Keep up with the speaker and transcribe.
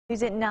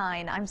News at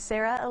 9, I'm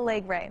Sarah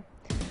Allegre.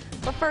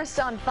 But first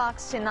on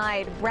Fox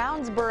Tonight,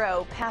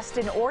 Brownsboro passed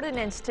an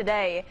ordinance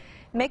today,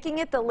 making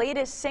it the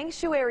latest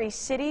sanctuary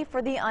city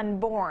for the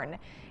unborn.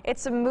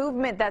 It's a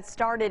movement that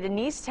started in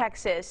East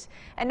Texas,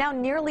 and now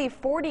nearly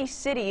 40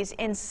 cities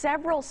in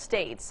several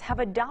states have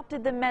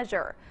adopted the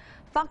measure.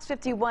 Fox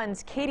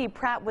 51's Katie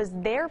Pratt was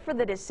there for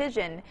the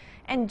decision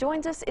and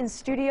joins us in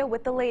studio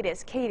with the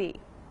latest. Katie.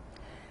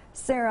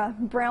 Sarah,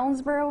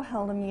 Brownsboro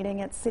held a meeting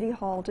at City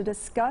Hall to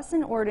discuss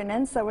an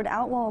ordinance that would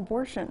outlaw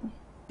abortion.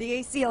 The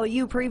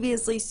ACLU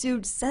previously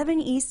sued 7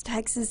 East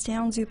Texas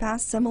towns who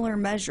passed similar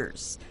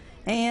measures.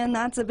 And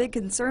that's a big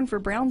concern for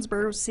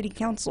Brownsboro City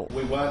Council.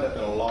 We wound up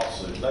in a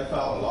lawsuit. They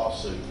filed a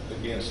lawsuit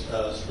against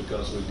us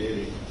because we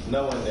did it,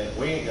 knowing that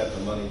we ain't got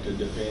the money to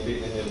defend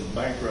it, and it'll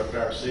bankrupt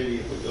our city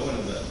if we go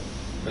into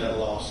that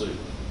lawsuit.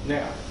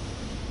 Now,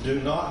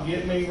 do not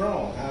get me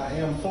wrong. I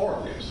am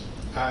for this.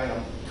 I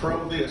am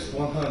pro this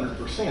 100%.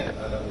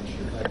 I don't want you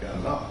to think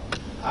I'm not.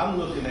 I'm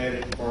looking at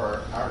it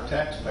for our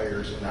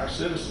taxpayers and our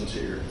citizens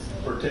here,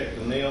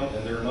 protecting them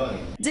and their money.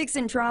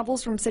 Dixon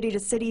travels from city to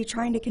city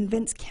trying to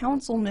convince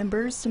council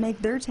members to make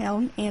their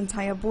town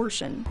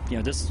anti-abortion. You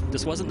know,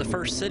 this wasn't the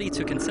first city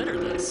to consider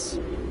this.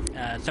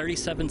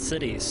 37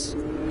 cities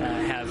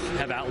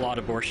have outlawed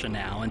abortion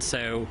now, and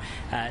so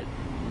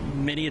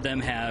many of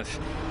them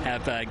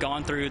have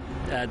gone through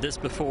this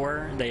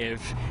before. They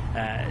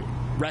have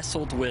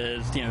wrestled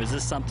with, you know, is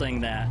this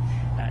something that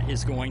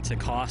is going to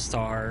cost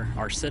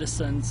our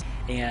citizens?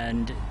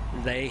 And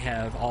they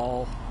have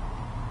all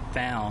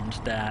found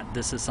that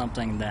this is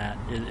something that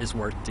is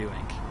worth doing.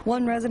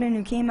 One resident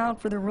who came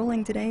out for the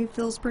ruling today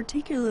feels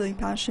particularly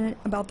passionate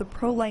about the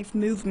pro-life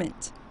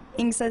movement.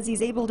 Ing says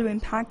he's able to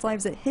impact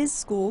lives at his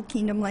school,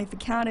 Kingdom Life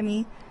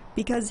Academy,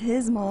 because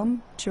his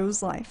mom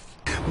chose life.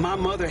 My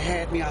mother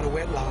had me out of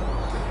wedlock.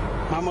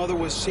 My mother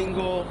was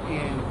single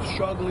and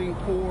struggling,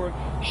 poor.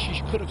 She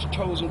could have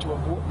chosen to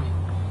abort me.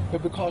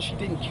 But because she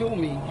didn't kill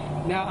me,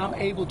 now I'm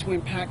able to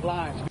impact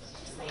lives.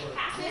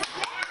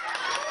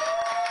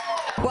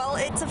 Well,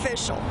 it's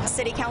official.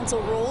 City Council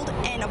ruled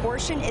and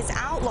abortion is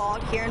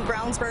outlawed here in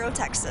Brownsboro,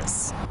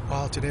 Texas.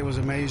 Well, today was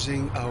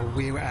amazing.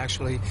 We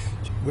actually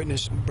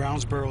witnessed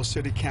Brownsboro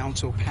City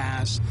Council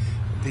pass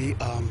the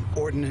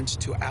ordinance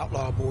to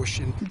outlaw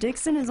abortion.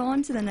 Dixon is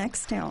on to the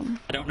next town.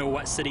 I don't know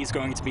what city is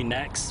going to be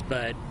next,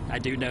 but I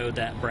do know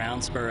that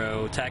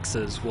Brownsboro,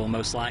 Texas will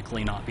most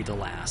likely not be the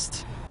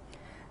last.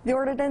 The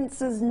ordinance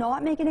does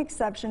not make an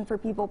exception for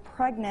people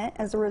pregnant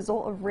as a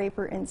result of rape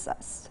or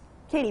incest.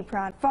 Katie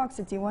Pratt, Fox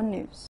 51 News.